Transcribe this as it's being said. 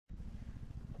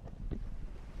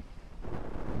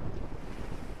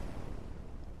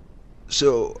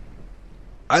So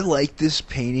I like this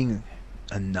painting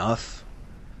enough,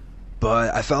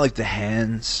 but I felt like the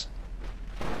hands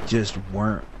just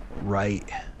weren't right.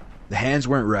 The hands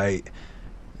weren't right.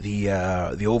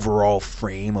 The overall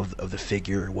frame of the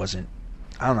figure wasn't,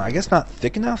 I don't know, I guess not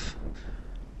thick enough.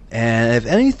 And if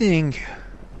anything,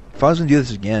 if I was gonna do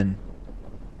this again,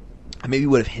 I maybe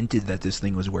would have hinted that this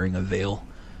thing was wearing a veil.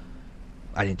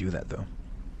 I didn't do that though.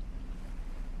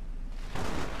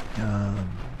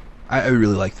 I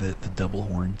really like the double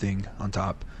horn thing on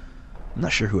top. I'm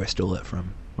not sure who I stole that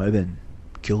from. Might have been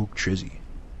Kill Trizzy.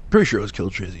 Pretty sure it was Kill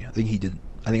Trizzy. I think he did.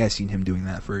 I think I seen him doing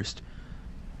that first.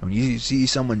 When you see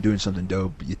someone doing something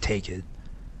dope, you take it.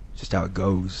 It's just how it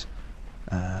goes.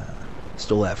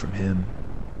 Stole that from him.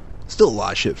 Still a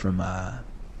lot of shit from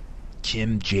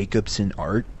Kim Jacobson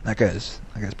art. That guy's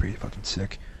pretty fucking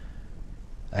sick.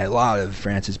 I had a lot of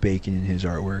Francis Bacon in his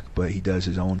artwork, but he does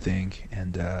his own thing,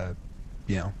 and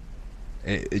you know,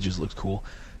 it just looks cool.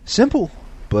 Simple,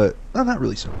 but well, not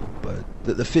really simple. But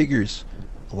the figures,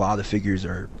 a lot of the figures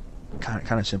are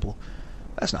kind of simple.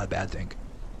 That's not a bad thing.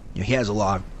 You know, he has a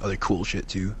lot of other cool shit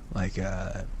too. Like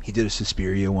he did a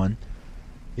Suspiria one.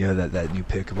 You know, that new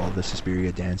pic of all the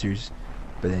Suspiria dancers.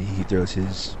 But then he throws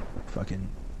his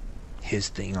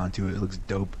thing onto it. It looks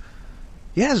dope.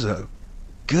 He has a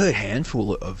good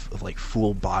handful of like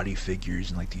full body figures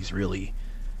and like these really,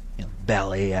 you know,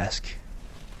 ballet-esque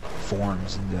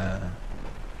forms. And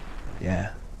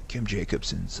yeah, Kim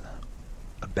Jacobson's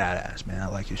a badass, man. I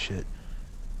like his shit.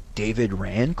 David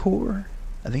Rancourt,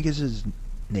 I think is his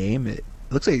name. It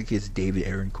looks like it's David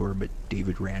Aaroncourt, but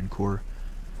David Rancourt.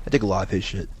 I dig a lot of his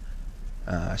shit,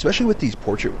 especially with these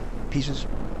portrait pieces.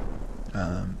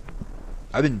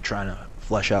 I've been trying to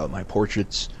flesh out my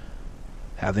portraits,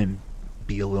 have them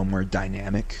be a little more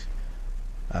dynamic,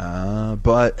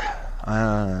 but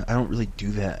I don't really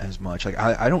do that as much. Like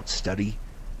I don't study,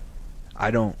 I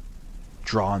don't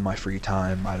draw in my free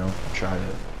time. I don't try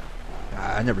to.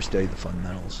 I never study the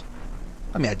fundamentals.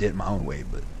 I mean, I did it my own way,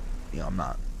 but you know, I'm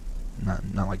not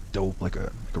like dope like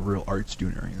a real art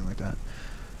student or anything like that.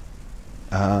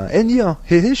 And you know,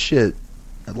 his shit,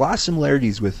 a lot of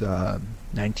similarities with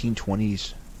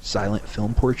 1920s silent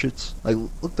film portraits. Like,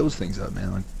 look those things up,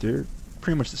 man. Like, they're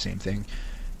pretty much the same thing.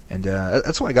 And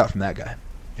that's what I got from that guy,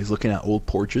 is looking at old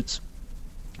portraits.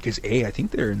 Because I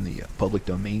think they're in the public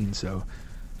domain, so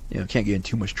you know, can't get in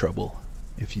too much trouble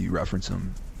if you reference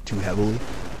them too heavily.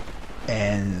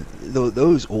 And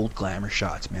those old glamour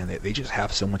shots, man, they just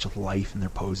have so much life in their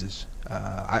poses.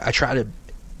 I try to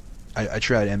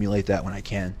emulate that when I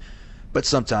can, but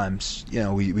sometimes, you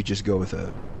know, we just go with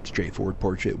a straightforward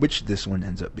portrait, which this one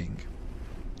ends up being.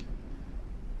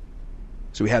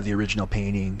 So we have the original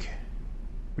painting,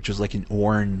 which was like an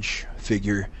orange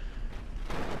figure,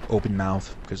 open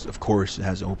mouth, because of course it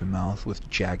has an open mouth with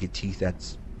jagged teeth.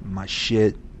 That's my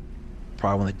shit.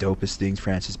 Probably one of the dopest things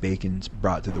Francis Bacon's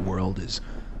brought to the world is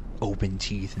open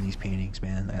teeth in these paintings,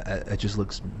 man. It just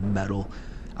looks metal.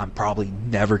 I'm probably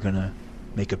never gonna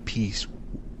make a piece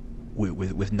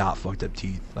with not fucked up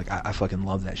teeth. Like I fucking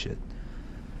love that shit.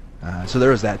 So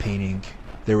there was that painting.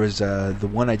 There was the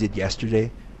one I did yesterday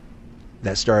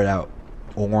that started out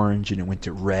orange and it went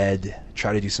to red.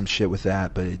 Tried to do some shit with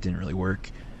that, but it didn't really work.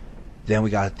 Then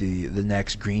we got the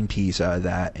next green piece out of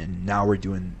that, and now we're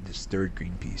doing this third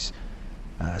green piece.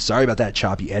 Sorry about that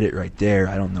choppy edit right there.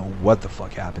 I don't know what the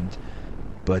fuck happened,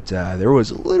 but there was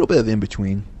a little bit of in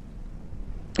between.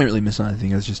 I didn't really miss on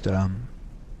anything. I was just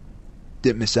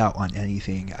didn't miss out on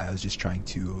anything. I was just trying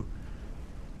to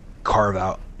carve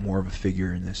out more of a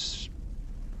figure in this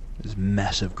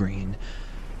mess of green.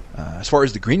 As far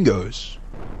as the green goes,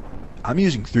 I'm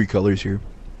using 3 colors here.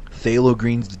 Phthalo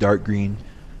green's the dark green.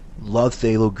 Love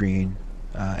phthalo green.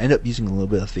 End up using a little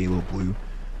bit of phthalo blue.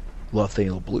 Love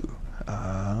phthalo blue.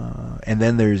 And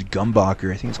then there's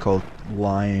Gumbacher. I think it's called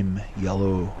lime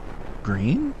yellow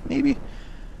green, maybe.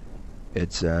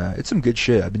 It's some good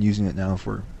shit. I've been using it now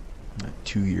for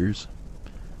 2 years.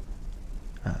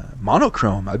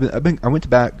 Monochrome. I went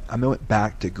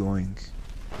back to going.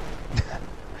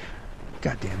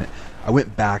 God damn it! I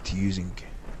went back to using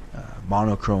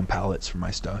monochrome palettes for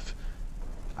my stuff.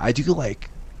 I do like.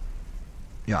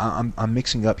 You know, I'm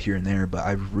mixing up here and there, but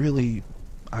I really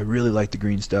like the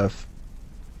green stuff.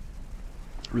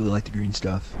 Really like the green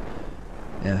stuff.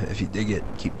 Yeah, if you dig it,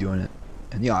 keep doing it.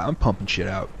 And yeah, I'm pumping shit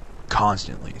out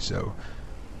constantly. So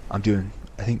I'm doing,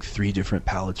 I think, 3 different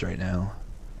palettes right now,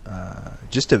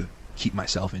 just to keep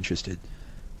myself interested.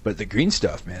 But the green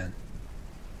stuff, man,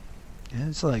 yeah,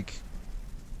 it's like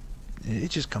it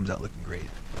just comes out looking great.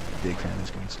 Big fan of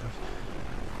this green stuff.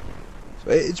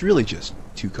 So it's really just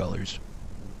 2 colors.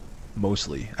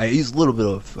 mostly. I use a little bit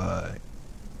of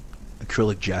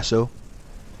acrylic gesso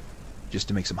just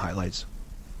to make some highlights.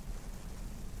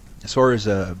 As far as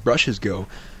brushes go,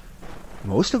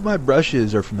 most of my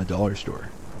brushes are from the dollar store.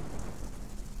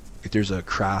 Like there's a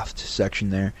craft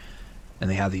section there, and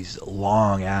they have these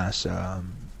long ass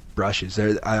brushes.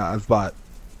 I've bought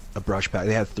a brush pack.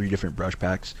 They have 3 different brush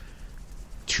packs,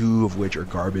 2 of which are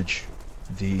garbage.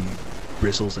 The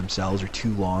bristles themselves are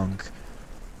too long,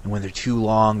 and when they're too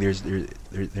long,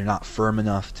 they're not firm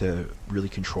enough to really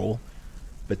control.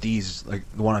 But these, like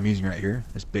the one I'm using right here,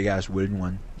 this big ass wooden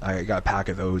one, I got a pack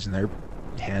of those, and they're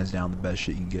hands down the best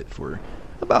shit you can get for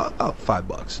about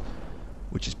 $5,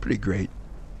 which is pretty great.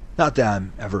 Not that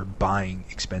I'm ever buying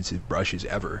expensive brushes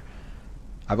ever.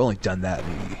 I've only done that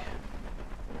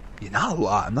maybe, not a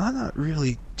lot. I'm not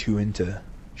really too into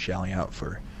shelling out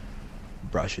for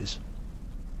brushes.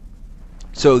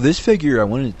 So this figure, I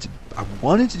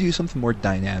wanted to do something more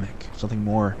dynamic, something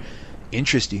more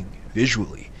interesting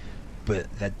visually,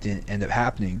 but that didn't end up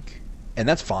happening, and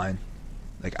that's fine.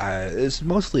 Like it's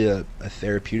mostly a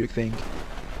therapeutic thing,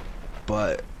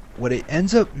 but what it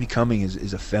ends up becoming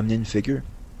is a feminine figure,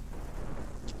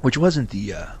 which wasn't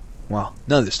the well,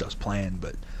 none of this stuff's planned,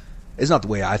 but it's not the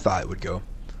way I thought it would go.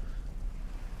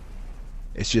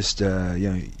 It's just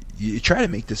you try to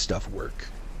make this stuff work,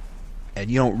 and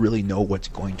you don't really know what's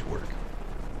going to work.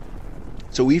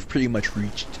 So we've pretty much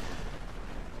reached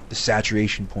the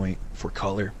saturation point for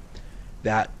color.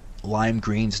 That lime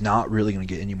green's not really going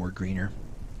to get any more greener.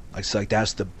 Like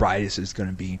that's the brightest it's going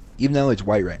to be. Even though it's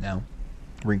white right now,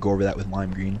 we're going to go over that with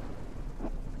lime green,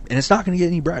 and it's not going to get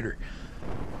any brighter.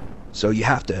 So you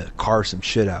have to carve some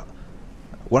shit out.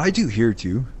 What I do here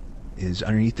too is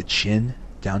underneath the chin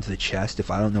down to the chest, if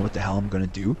I don't know what the hell I'm going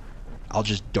to do, I'll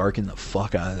just darken the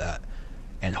fuck out of that.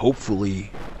 And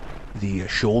hopefully the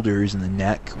shoulders and the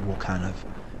neck will kind of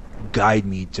guide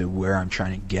me to where I'm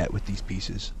trying to get with these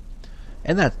pieces.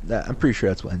 And that I'm pretty sure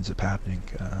that's what ends up happening.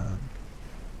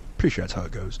 Pretty sure that's how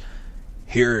it goes.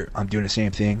 Here I'm doing the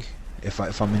same thing. If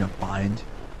I'm in a bind,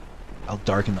 I'll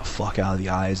darken the fuck out of the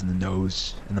eyes and the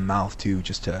nose and the mouth too,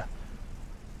 just to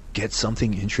get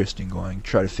something interesting going.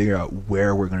 Try to figure out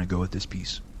where we're going to go with this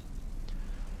piece.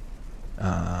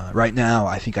 Right now,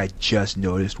 I think I just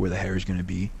noticed where the hair is going to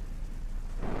be.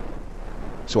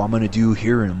 So what I'm going to do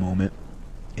here in a moment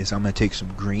is I'm going to take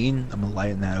some green, I'm going to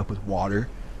lighten that up with water,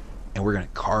 and we're going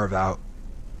to carve out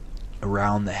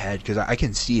around the head, because I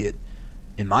can see it.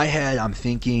 In my head, I'm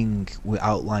thinking we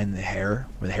outline the hair,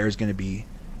 where the hair is going to be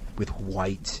with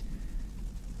white.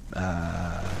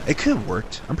 It could have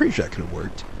worked. I'm pretty sure that could have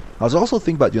worked. I was also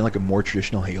thinking about doing like a more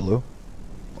traditional halo,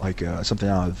 like something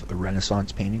out of a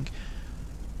Renaissance painting.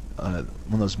 One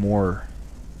of those more,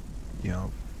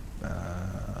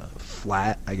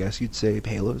 flat, I guess you'd say,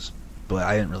 halos. But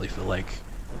I didn't really feel like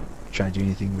trying to do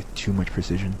anything with too much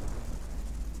precision.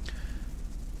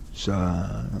 So,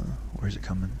 where's it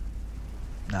coming?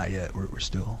 Not yet. We're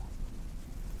still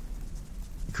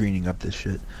greening up this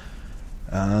shit.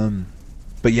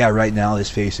 But yeah, right now this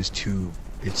face is too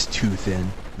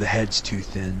thin. The head's too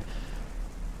thin.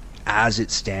 As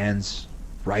it stands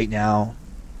right now,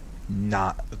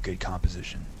 not a good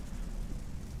composition.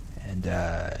 And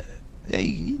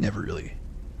you never really,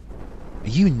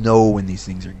 when these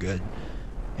things are good.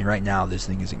 And right now this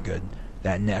thing isn't good.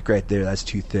 That neck right there, that's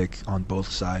too thick on both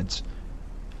sides.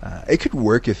 It could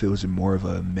work if it was more of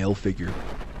a male figure,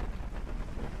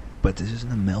 but this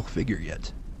isn't a male figure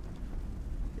yet.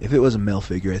 If it was a male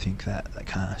figure, I think that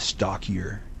kind of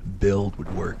stockier build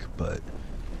would work, but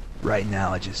right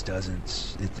now it just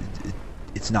doesn't.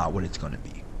 It's not what it's going to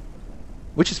be,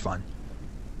 which is fun.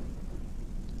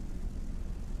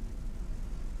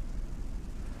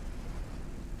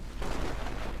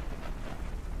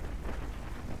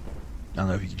 I don't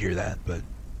know if you could hear that, but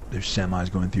there's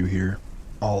semis going through here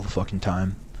all the fucking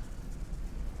time.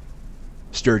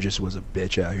 Sturgis was a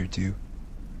bitch out here too.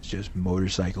 It's just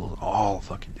motorcycles all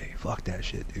fucking day. Fuck that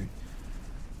shit, dude.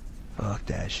 Fuck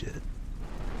that shit.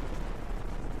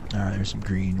 Alright, there's some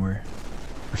green. We're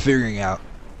figuring out.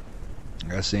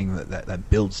 I was saying that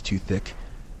build's too thick.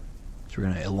 So we're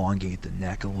going to elongate the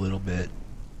neck a little bit.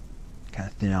 Kind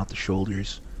of thin out the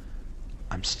shoulders.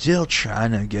 I'm still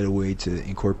trying to get a way to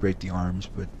incorporate the arms,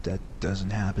 but that doesn't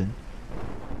happen.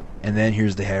 And then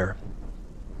here's the hair.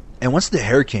 And once the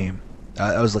hair came,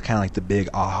 that was kind of like the big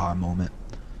aha moment.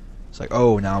 It's like,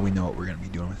 oh, now we know what we're going to be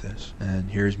doing with this.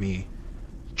 And here's me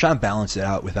trying to balance it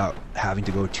out without having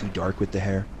to go too dark with the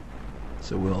hair.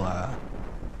 So we'll,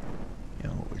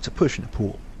 it's a push and a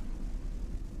pull.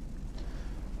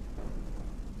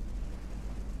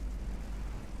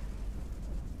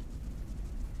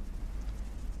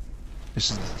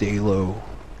 This is the phthalo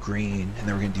green, and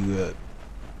then we're gonna do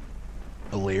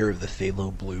a layer of the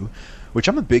phthalo blue, which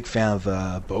I'm a big fan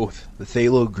of both. The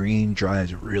phthalo green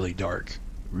dries really dark,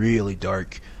 really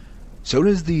dark. So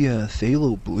does the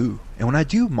phthalo blue. And when I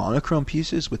do monochrome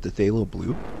pieces with the phthalo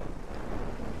blue,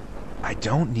 I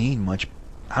don't need much.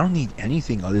 I don't need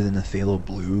anything other than the phthalo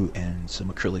blue and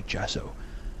some acrylic gesso.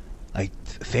 Like,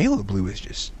 phthalo blue is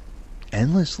just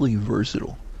endlessly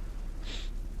versatile.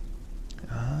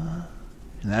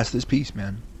 And that's this piece,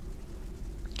 man.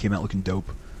 Came out looking dope.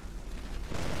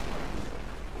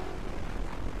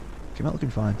 Came out looking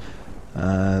fine.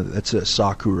 That's a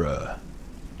Sakura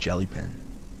jelly pen.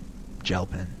 Gel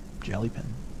pen. Jelly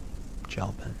pen?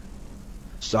 Gel pen.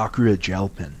 Sakura gel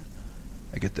pen.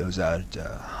 I get those out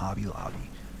at Hobby Lobby.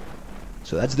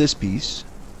 So that's this piece.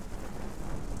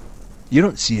 You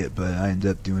don't see it, but I end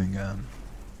up doing I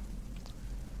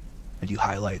do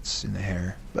highlights in the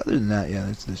hair. But other than that, yeah,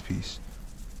 that's this piece.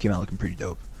 Came out looking pretty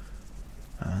dope.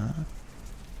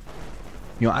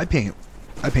 You know, I paint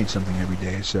something every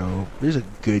day, so there's a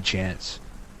good chance.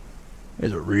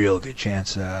 There's a real good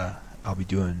chance I'll be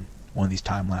doing one of these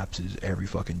time lapses every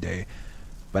fucking day.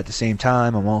 But at the same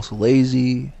time, I'm also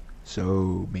lazy,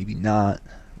 so maybe not.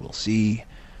 We'll see.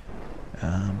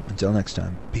 Until next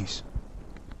time, peace.